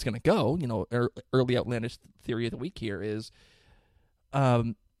think that it's going to go, early outlandish theory of the week here is,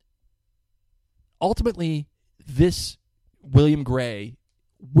 ultimately, this William Grey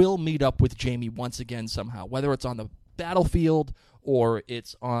will meet up with Jamie once again somehow, whether it's on the battlefield or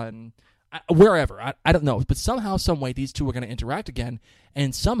it's on wherever. I don't know. But somehow, some way, these two are going to interact again,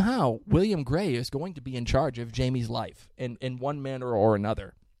 and somehow William Grey is going to be in charge of Jamie's life in one manner or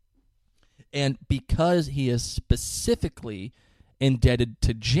another. And because he is specifically indebted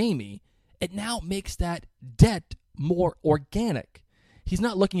to Jamie, it now makes that debt more organic. He's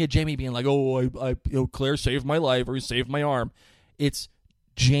not looking at Jamie being like, "Oh, Claire saved my life or he saved my arm." It's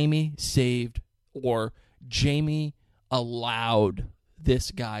Jamie saved or Jamie allowed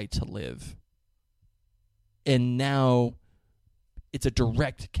this guy to live. And now it's a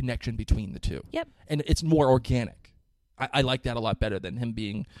direct connection between the two. Yep. And it's more organic. I like that a lot better than him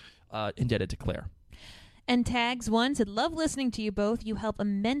being indebted to Claire. And Tags One said, love listening to you both. You help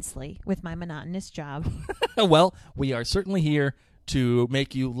immensely with my monotonous job. Well, we are certainly here to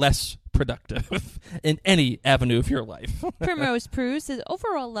make you less productive in any avenue of your life. Primrose Prue says,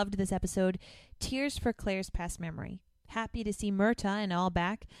 overall loved this episode. Tears for Claire's past memory. Happy to see Myrta and all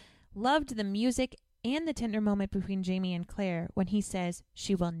back. Loved the music and the tender moment between Jamie and Claire when he says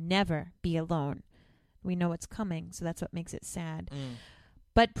she will never be alone. We know it's coming, so that's what makes it sad.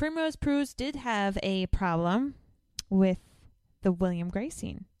 But Primrose Prue did have a problem with the William Gray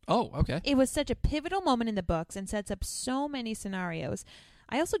scene. Oh, okay. It was such a pivotal moment in the books and sets up so many scenarios.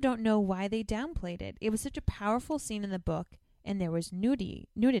 I also don't know why they downplayed it. It was such a powerful scene in the book, and there was nudity.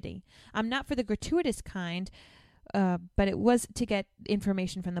 I'm not for the gratuitous kind, but it was to get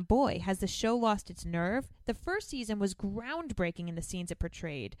information from the boy. Has the show lost its nerve? The first season was groundbreaking in the scenes it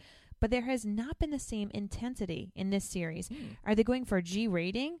portrayed, but there has not been the same intensity in this series. Are they going for a G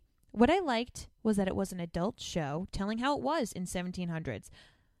rating? What I liked was that it was an adult show telling how it was in 1700s.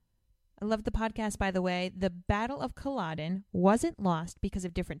 I love the podcast, by the way. The Battle of Culloden wasn't lost because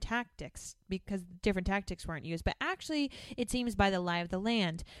different tactics weren't used, but actually it seems by the lie of the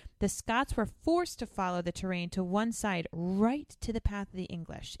land. The Scots were forced to follow the terrain to one side, right to the path of the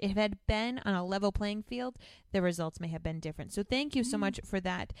English. If it had been on a level playing field, the results may have been different. So thank you so much for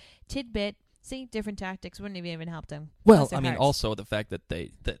that tidbit. See, different tactics wouldn't have even helped him. Well, I mean, also the fact that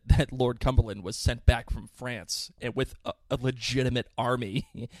that Lord Cumberland was sent back from France with a legitimate army,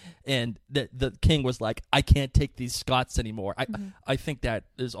 and that the king was like, "I can't take these Scots anymore." I think that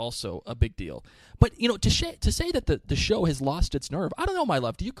is also a big deal. But to say that the show has lost its nerve, I don't know, my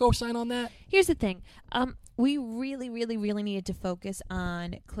love. Do you co-sign on that? Here's the thing. We really, really, really needed to focus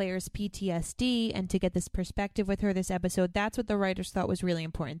on Claire's PTSD and to get this perspective with her this episode. That's what the writers thought was really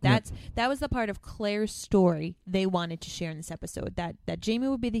important. That was the part of Claire's story they wanted to share in this episode. That Jamie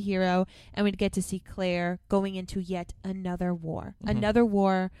would be the hero, and we'd get to see Claire going into yet another war. Another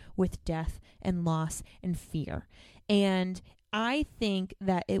war with death and loss and fear. And I think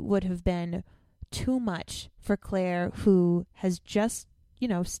that it would have been too much for Claire, who has just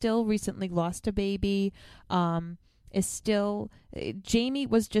still recently lost a baby, Jamie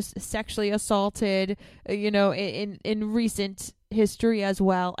was just sexually assaulted, in recent history as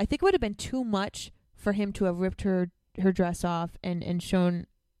well. I think it would have been too much for him to have ripped her dress off and shown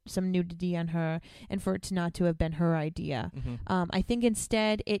some nudity on her, and for it not to have been her idea. I think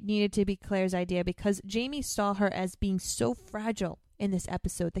instead it needed to be Claire's idea, because Jamie saw her as being so fragile in this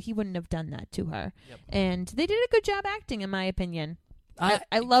episode that he wouldn't have done that to her. Yep. And they did a good job acting, in my opinion.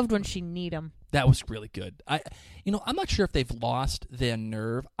 I loved when she kneed him. That was really good. I'm not sure if they've lost their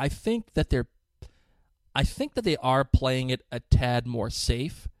nerve. I think that they are playing it a tad more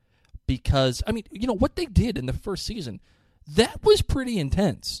safe, because what they did in the first season, that was pretty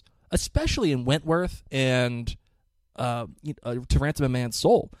intense, especially in Wentworth and To Ransom a Man's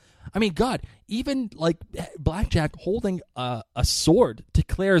Soul. I mean, God, even like Blackjack holding a sword to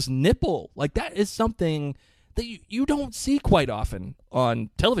Claire's nipple, like that is something that you don't see quite often on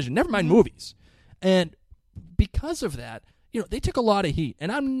television, never mind movies. And because of that, they took a lot of heat. And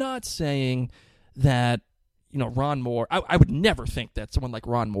I'm not saying that, Ron Moore, I would never think that someone like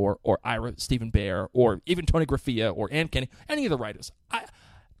Ron Moore or Ira Stephen Bear or even Tony Graffia or Ann Kenny, any of the writers,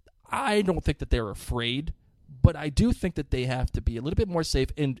 I don't think that they're afraid, but I do think that they have to be a little bit more safe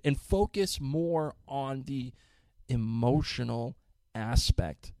and focus more on the emotional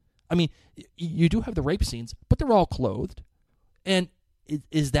aspect. I mean, you do have the rape scenes, but they're all clothed. And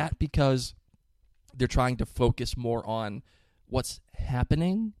is that because they're trying to focus more on what's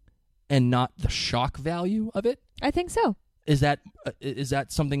happening and not the shock value of it? I think so. Is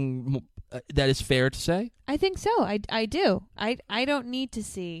that something that is fair to say? I think so. I do. I don't need to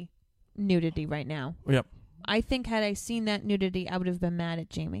see nudity right now. Yep. I think had I seen that nudity, I would have been mad at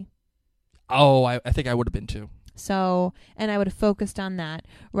Jamie. Oh, I think I would have been too. So, and I would have focused on that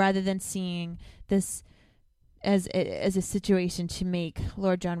rather than seeing this as a situation to make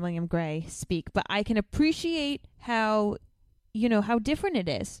Lord John William Gray speak. But I can appreciate how different it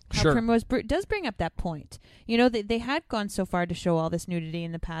is. How sure. Primrose does bring up that point. They had gone so far to show all this nudity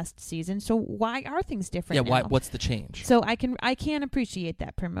in the past season. So why are things different now? What's the change? So I can appreciate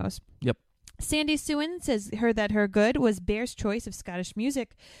that, Primrose. Yep. Sandy Sewin says her good was Bear's choice of Scottish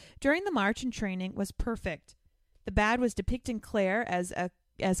music during the march and training was perfect. The bad was depicting Claire as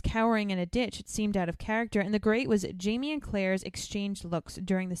as cowering in a ditch. It seemed out of character. And the great was Jamie and Claire's exchanged looks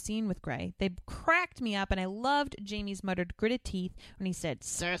during the scene with Gray. They cracked me up, and I loved Jamie's muttered gritted teeth when he said,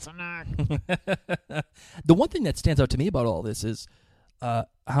 Sassenach. The one thing that stands out to me about all this is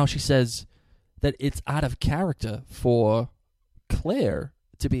how she says that it's out of character for Claire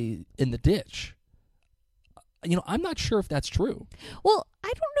to be in the ditch. I'm not sure if that's true. Well, I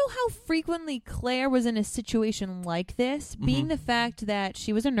don't know how frequently Claire was in a situation like this, being the fact that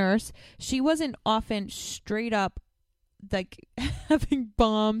she was a nurse. She wasn't often straight up like having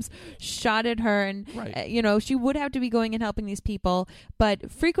bombs shot at her, and right. She would have to be going and helping these people, but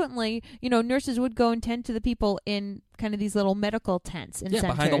frequently nurses would go and tend to the people in kind of these little medical tents and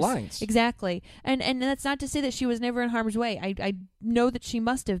centers behind the lines. Exactly. And that's not to say that she was never in harm's way. I know that she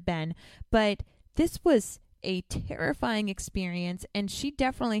must have been, but this was a terrifying experience, and she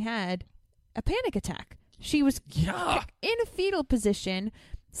definitely had a panic attack. She was in a fetal position,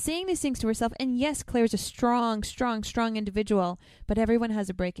 saying these things to herself. And yes, Claire's a strong individual, but everyone has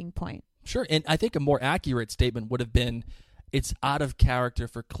a breaking point. Sure, and I think a more accurate statement would have been, it's out of character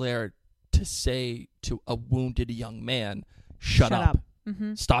for Claire to say to a wounded young man, shut up.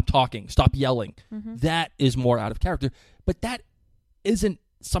 Mm-hmm. Stop talking, stop yelling. Mm-hmm. That is more out of character, but that isn't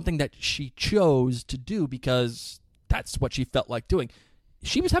something that she chose to do because that's what she felt like doing.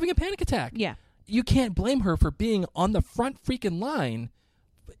 She was having a panic attack. Yeah. You can't blame her for being on the front freaking line,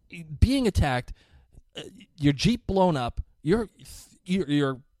 being attacked, your Jeep blown up, you're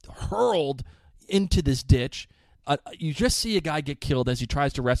hurled into this ditch. You just see a guy get killed as he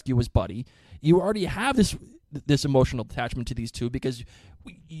tries to rescue his buddy. You already have this emotional attachment to these two because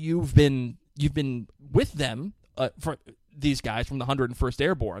you've been with them for these guys from the 101st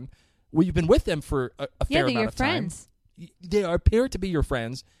Airborne. Well, you've been with them for a fair amount of time. They're your friends. They appear to be your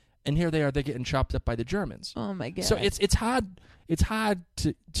friends, and here they are. They're getting chopped up by the Germans. Oh my god! So it's hard. It's hard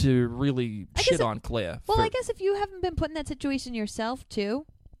to really shit on Claire. Well, I guess if you haven't been put in that situation yourself too,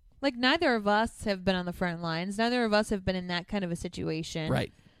 like neither of us have been on the front lines. Neither of us have been in that kind of a situation.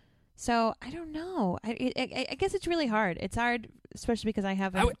 Right. So I don't know. I guess it's really hard. It's hard, especially because I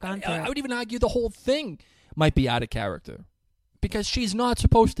haven't gone through it. I would even argue the whole thing might be out of character because she's not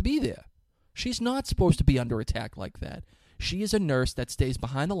supposed to be there. She's not supposed to be under attack like that. She is a nurse that stays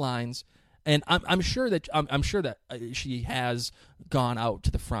behind the lines, and I'm sure that she has gone out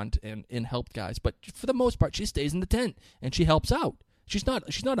to the front and helped guys, but for the most part, she stays in the tent and she helps out. She's not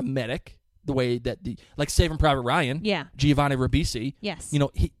a medic the way that like Saving Private Ryan, Giovanni Ribisi. Yes,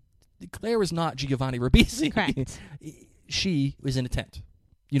 Claire is not Giovanni Ribisi. Correct. She was in a tent.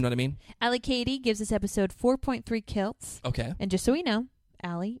 You know what I mean? Allie Katie gives this episode 4.3 kilts. Okay. And just so we know,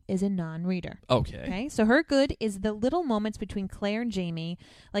 Allie is a non-reader. Okay. So her good is the little moments between Claire and Jamie,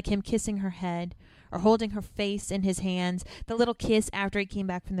 like him kissing her head or holding her face in his hands, the little kiss after he came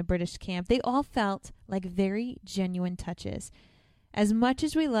back from the British camp. They all felt like very genuine touches. As much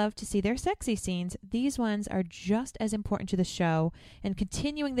as we love to see their sexy scenes, these ones are just as important to the show and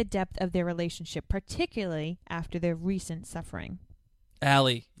continuing the depth of their relationship, particularly after their recent suffering.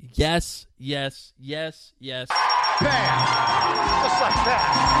 Allie, yes. Bam! Just like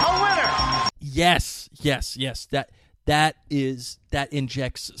that. A winner! Yes. That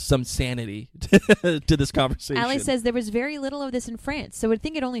injects some sanity to this conversation. Allie says there was very little of this in France, so I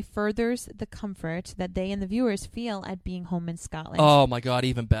think it only furthers the comfort that they and the viewers feel at being home in Scotland. Oh my God,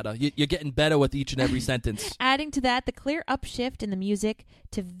 even better. You're getting better with each and every sentence. Adding to that, the clear upshift in the music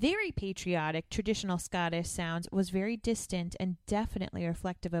to very patriotic, traditional Scottish sounds was very distant and definitely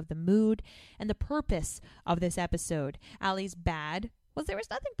reflective of the mood and the purpose of this episode. Allie's bad. Well, there was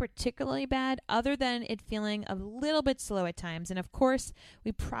nothing particularly bad other than it feeling a little bit slow at times. And, of course,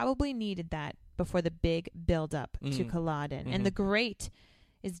 we probably needed that before the big build-up to Culloden. Mm-hmm. And the great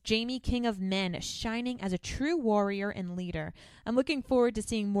is Jamie, King of Men, shining as a true warrior and leader. I'm looking forward to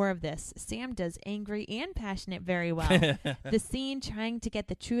seeing more of this. Sam does angry and passionate very well. The scene trying to get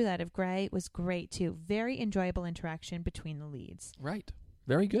the truth out of Gray was great, too. Very enjoyable interaction between the leads. Right.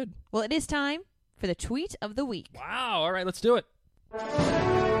 Very good. Well, it is time for the tweet of the week. Wow. All right, let's do it. All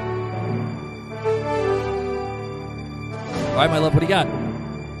right, my love, what do you got?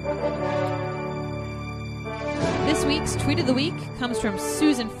 This week's tweet of the week comes from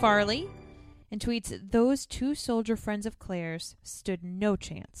Susan Farley and tweets, "Those two soldier friends of Claire's stood no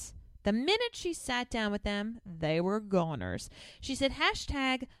chance. The minute she sat down with them, they were goners." She said,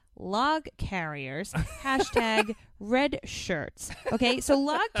 hashtag log carriers, hashtag red shirts. Okay, so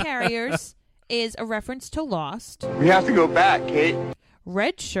log carriers is a reference to Lost. We have to go back, Kate.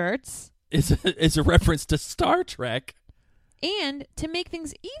 Red shirts is a reference to Star Trek. And to make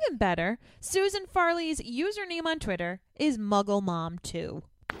things even better, Susan Farley's username on Twitter is MuggleMom2.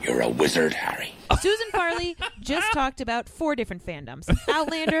 You're a wizard, Harry. Susan Farley just talked about 4 different fandoms: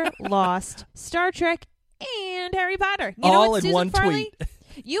 Outlander, Lost, Star Trek, and Harry Potter. You know All what, in Susan one Farley? tweet.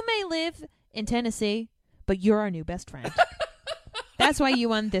 You may live in Tennessee, but you're our new best friend. That's why you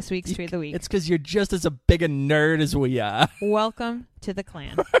won this week's Tweet of the Week. It's because you're just as a big a nerd as we are. Welcome to the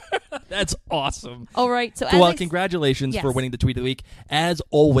clan. That's awesome. All right. So, Well, congratulations Yes. for winning the Tweet of the Week. As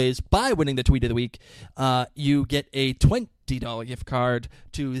always, by winning the Tweet of the Week, you get a $20 gift card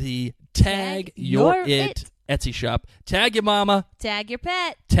to the Tag Your It Etsy shop. Tag your mama. Tag your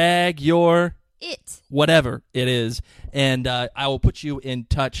pet. Tag your It. whatever it is. And I will put you in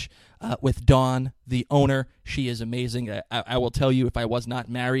touch with Dawn, the owner. She is amazing. I will tell you, if I was not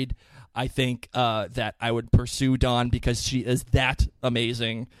married, I think that I would pursue Dawn because she is that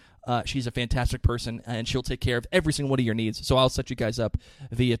amazing. She's a fantastic person, and she'll take care of every single one of your needs. So I'll set you guys up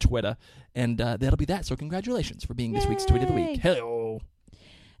via Twitter, and that'll be that. So congratulations for being this week's Tweet of the Week. Hello.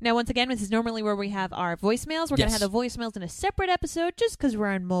 Now, once again, this is normally where we have our voicemails. We're going to have the voicemails in a separate episode just because we're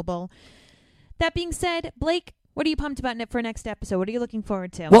on mobile. That being said, Blake, what are you pumped about for next episode? What are you looking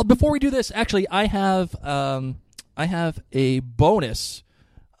forward to? Well, before we do this, actually, I have a bonus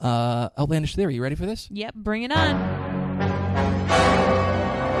outlandish theory. You ready for this? Yep, bring it on.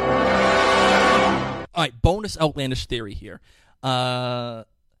 All right, bonus outlandish theory here. I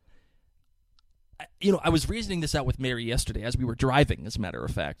was reasoning this out with Mary yesterday as we were driving, as a matter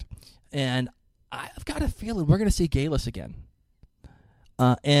of fact, and I've got a feeling we're going to see Galus again.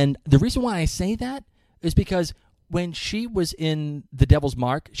 And the reason why I say that is because when she was in The Devil's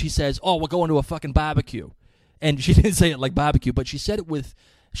Mark, she says, "Oh, we're going to a fucking barbecue," and she didn't say it like barbecue, but she said it with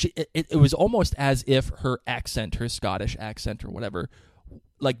it was almost as if her accent, her Scottish accent or whatever,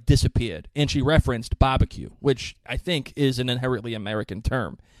 like disappeared, and she referenced barbecue, which I think is an inherently American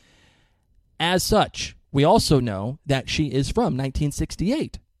term. As such, we also know that she is from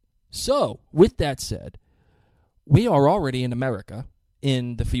 1968. So, with that said, we are already in America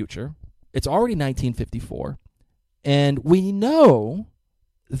in the future. It's already 1954, and we know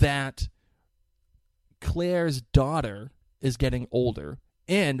that Claire's daughter is getting older,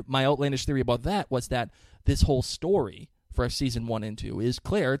 and my outlandish theory about that was that this whole story for season 1 and 2 is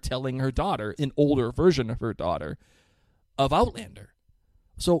Claire telling her daughter, an older version of her daughter, of Outlander.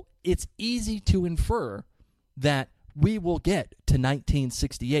 So it's easy to infer that we will get to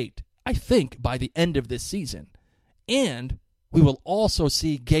 1968, I think, by the end of this season. And we will also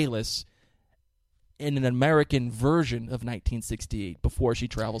see Galus in an American version of 1968 before she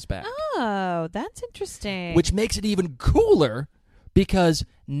travels back. Oh, that's interesting. Which makes it even cooler because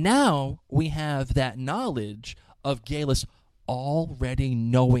now we have that knowledge of Galus already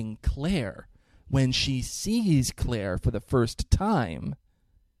knowing Claire when she sees Claire for the first time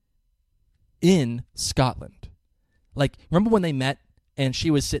in Scotland. Like, remember when they met and she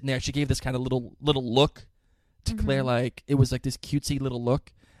was sitting there, she gave this kind of little look to Claire, like it was like this cutesy little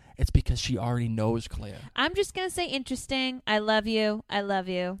look. It's because she already knows Claire. I'm just going to say interesting. I love you. I love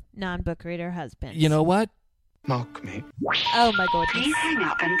you. Non-book reader husband. You know what? Mock me. Oh, my goodness. Please hang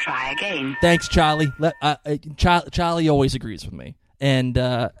up and try again. Thanks, Charlie. Charlie always agrees with me. And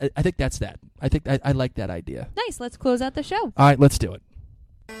I think that's that. I think I like that idea. Nice. Let's close out the show. All right, let's do it.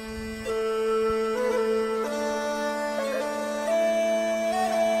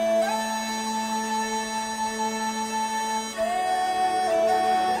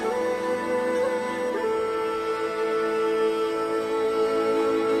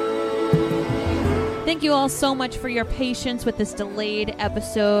 Thank you all so much for your patience with this delayed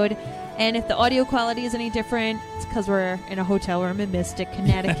episode. And if the audio quality is any different, it's because we're in a hotel room in Mystic,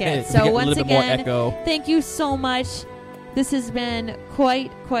 Connecticut. We get So a once little bit more again, echo. thank you so much. This has been quite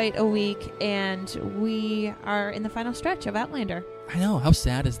a week, and we are in the final stretch of Outlander. I know. How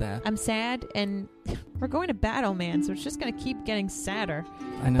sad is that? I'm sad, and we're going to battle, man, so it's just going to keep getting sadder.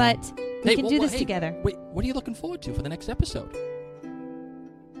 I know. But we can do this together. Wait, what are you looking forward to for the next episode?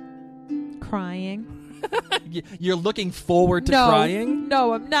 Crying. You're looking forward to crying?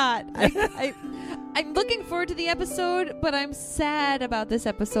 No, I'm not. I'm looking forward to the episode, but I'm sad about this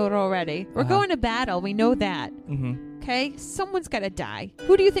episode already. We're going to battle. We know that. Mm-hmm. Okay? Someone's got to die.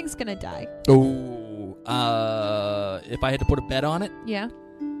 Who do you think's going to die? Oh, if I had to put a bet on it? Yeah?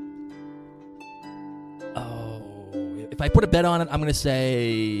 Oh, if I put a bet on it, I'm going to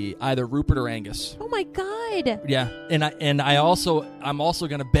say either Rupert or Angus. Oh, my God. Yeah, I'm also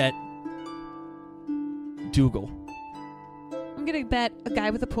going to bet Dougal. I'm going to bet a guy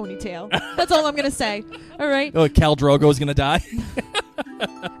with a ponytail. That's all I'm going to say. All right? Oh, Khal Drogo's going to die.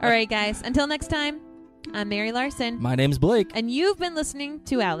 All right, guys. Until next time, I'm Mary Larson. My name's Blake. And you've been listening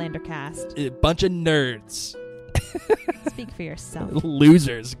to Outlander Cast. A bunch of nerds. Speak for yourself.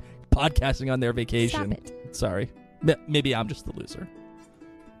 Losers podcasting on their vacation. Stop it. Sorry. Maybe I'm just the loser.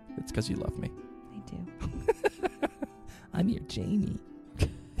 It's because you love me. I do. I'm your Jamie.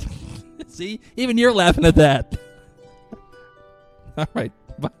 See? Even you're laughing at that. All right.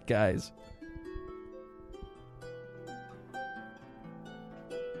 Bye, guys.